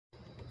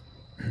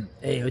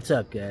Hey, what's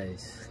up,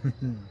 guys?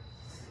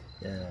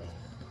 Yeah,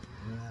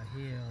 we're out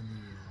here on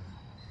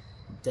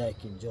the deck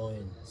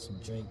enjoying some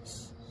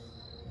drinks.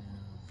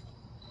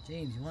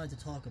 James, you wanted to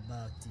talk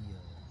about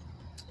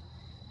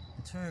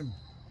the term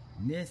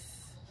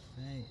myth,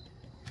 right?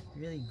 It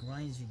really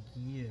grinds your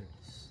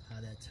gears how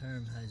that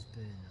term has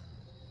been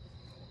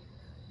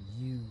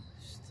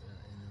used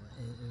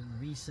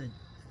in recent,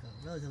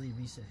 relatively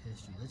recent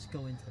history. Let's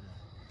go into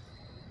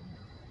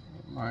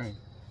that. My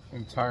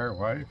entire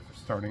life,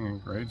 starting in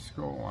grade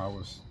school, I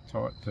was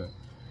taught that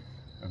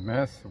a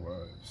myth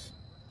was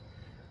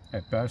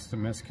at best a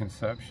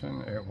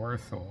misconception, at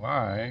worst a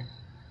lie,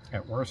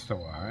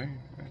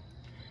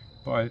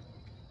 but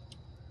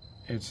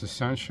it's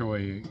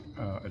essentially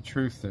a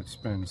truth that's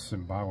been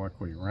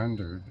symbolically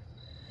rendered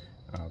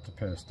to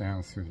pass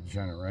down through the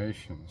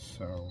generations.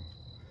 So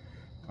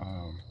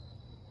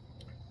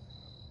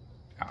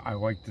I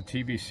like the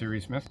TV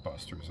series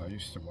Mythbusters. I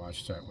used to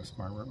watch that with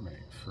my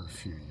roommate for a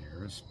few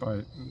years,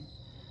 but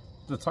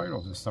the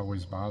title just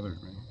always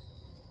bothered me,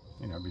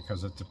 you know,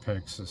 because it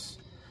depicts this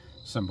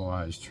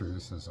symbolized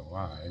truth as a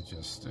lie,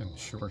 just in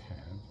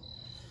shorthand.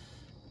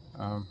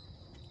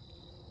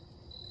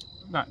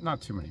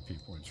 Not too many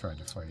people had tried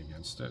to fight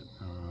against it.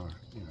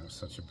 You know,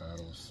 such a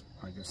battle's,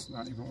 I guess,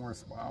 not even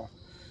worthwhile.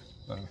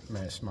 The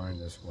mass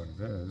mind is what it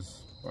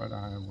is. But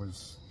I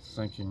was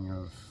thinking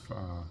of,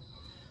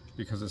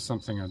 because it's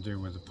something I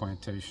do with the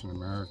Plantation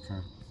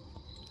America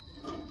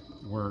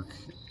work,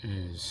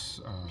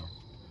 is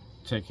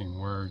taking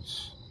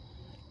words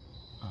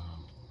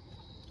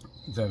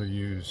that are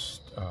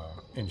used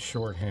in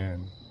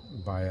shorthand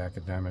by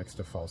academics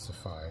to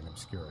falsify and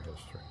obscure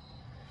history.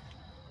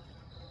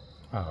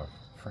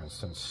 For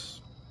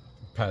instance,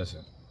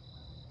 peasant.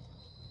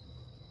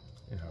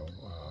 You know,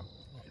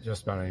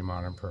 just about any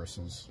modern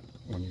person's,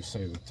 when you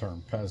say the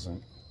term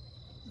peasant,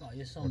 no,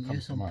 you're some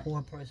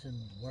poor person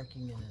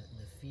working in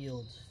the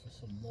fields for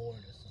some lord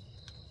or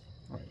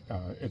something.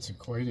 Right. It's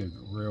equated,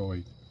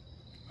 really.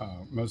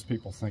 Most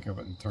people think of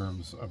it in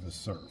terms of a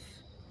serf.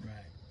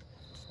 Right.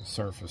 A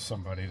serf is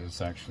somebody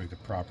that's actually the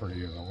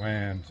property of the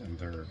land, and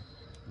they're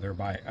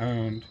thereby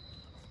owned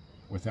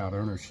without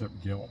ownership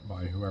guilt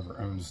by whoever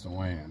owns the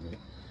land.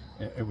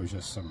 It was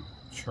just some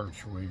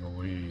church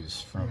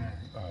legalese from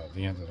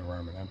the end of the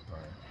Roman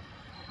Empire.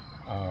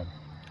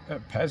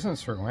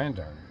 Peasants were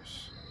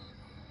landowners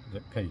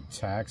that paid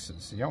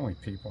taxes. The only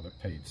people that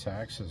paid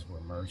taxes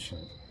were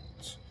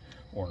merchants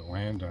or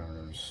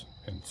landowners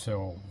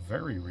until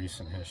very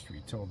recent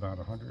history, till about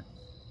 100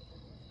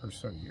 or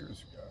so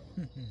years ago.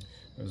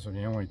 Those are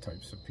the only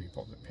types of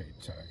people that paid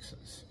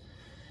taxes.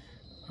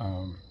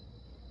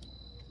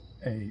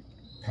 A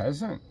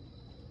peasant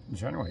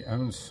generally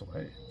owned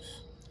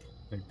slaves.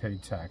 They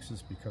paid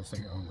taxes because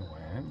they owned the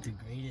land. The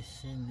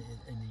greatest sin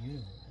in the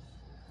universe.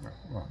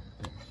 Well,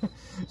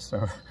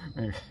 so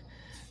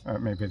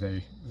maybe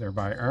they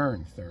thereby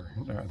earned their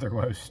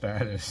low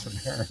status and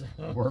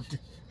their warped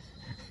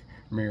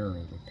mirror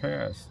of the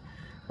past.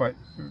 But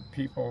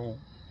people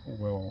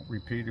will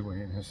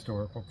repeatedly in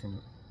historical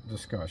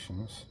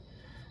discussions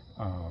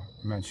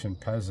mention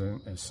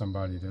peasant as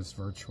somebody that's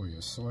virtually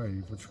a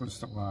slave, which was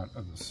the lot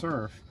of the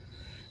serf,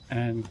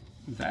 and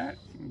that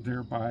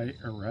thereby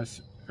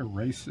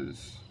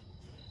erases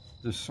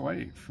the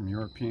slave from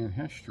European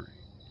history,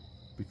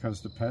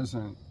 because the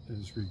peasant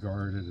is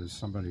regarded as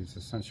somebody that's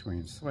essentially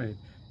enslaved.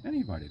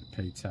 Anybody that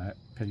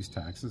pays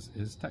taxes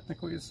is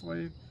technically a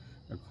slave,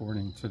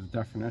 according to the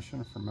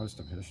definition for most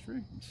of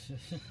history,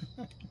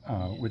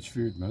 which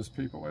viewed most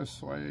people as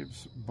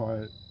slaves.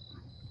 But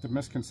the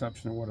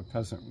misconception of what a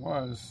peasant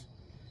was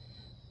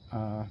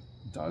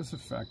does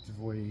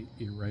effectively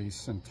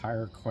erase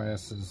entire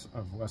classes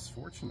of less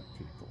fortunate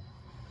people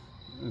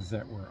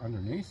that were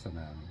underneath of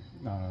them.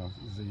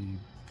 The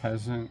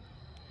peasant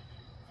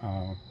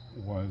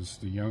was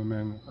the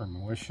yeoman or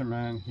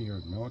militiaman. He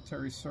had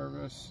military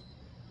service,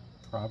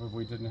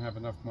 probably didn't have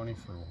enough money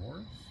for a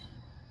horse.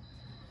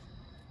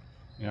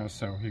 You know,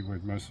 so he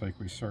would most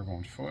likely serve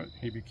on foot.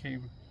 He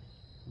became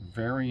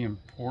very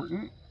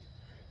important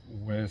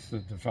with the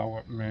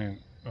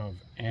development of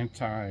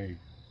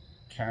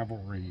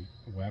anti-cavalry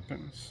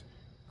weapons,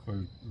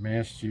 include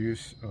mass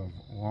use of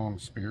long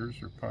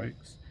spears or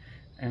pikes,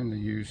 and the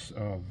use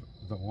of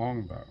the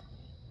longbow,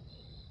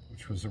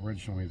 which was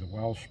originally the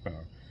Welsh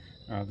bow.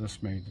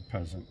 This made the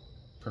peasant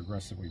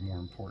progressively more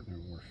important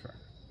in warfare.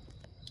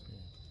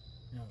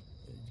 Yeah. Now,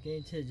 getting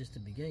into just the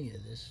beginning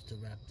of this, to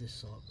wrap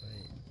this up,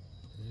 right?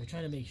 We're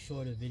trying to make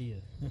shorter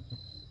video.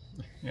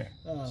 Yeah,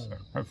 so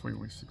hopefully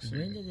we succeed.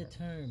 When did the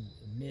term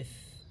myth,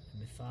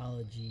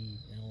 mythology,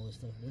 and all this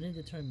stuff, when did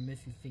the term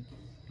myth, you think,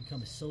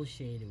 become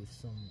associated with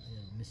some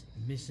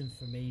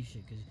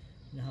misinformation? Because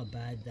you know how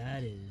bad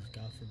that is,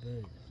 God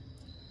forbid.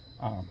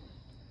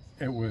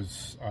 It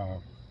was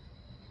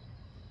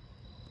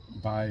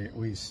by at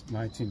least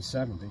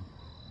 1970,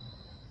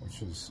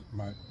 which is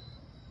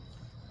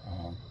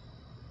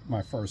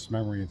my first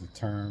memory of the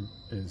term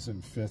is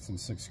in 5th and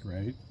 6th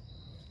grade,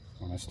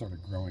 when I started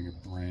growing a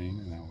brain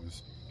and I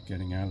was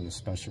getting out of the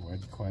special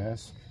ed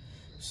class.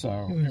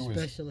 So it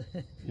was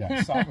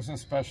yes, I was in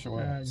special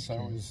ed.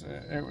 So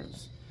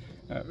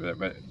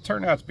but it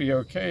turned out to be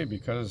okay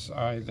because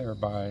I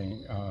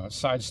thereby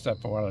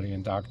sidestepped a lot of the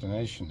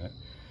indoctrination that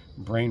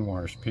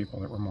brainwashed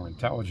people that were more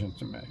intelligent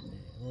than me.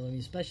 Well, I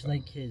mean, special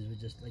ed kids were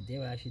just like, they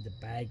were actually the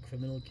bad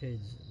criminal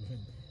kids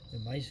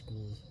in my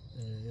schools.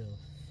 You know,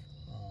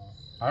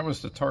 I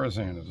was the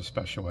Tarzan of the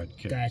special ed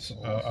kids. That's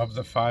awesome. Of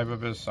the 5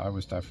 of us, I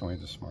was definitely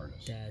the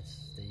smartest. There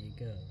you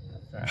go.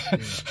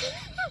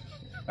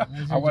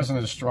 I wasn't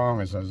as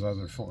strong as those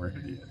other 4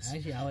 idiots.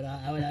 Actually, I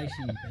would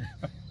actually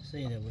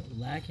say that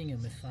lacking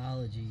in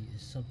mythology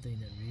is something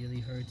that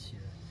really hurts you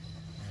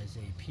as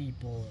a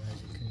people,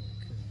 as a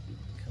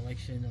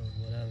collection of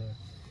whatever.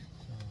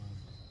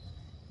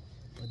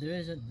 But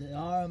there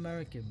are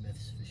American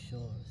myths for sure.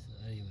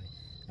 So anyway,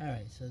 all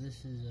right. So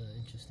this is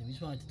interesting. We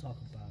just wanted to talk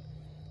about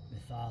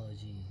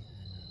mythology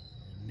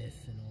and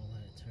myth and all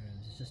that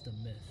terms. It's just a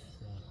myth.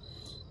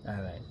 So.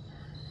 All right.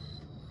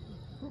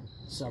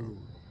 So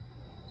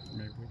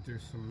maybe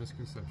there's some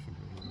misconception.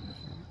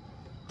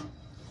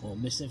 Or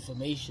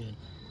misinformation.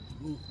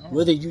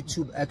 We're the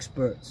YouTube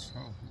experts,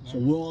 so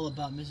we're all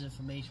about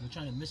misinformation. We're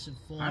trying to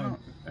misinform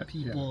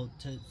people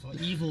for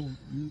evil,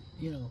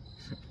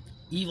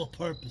 evil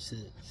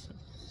purposes.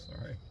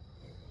 Sorry.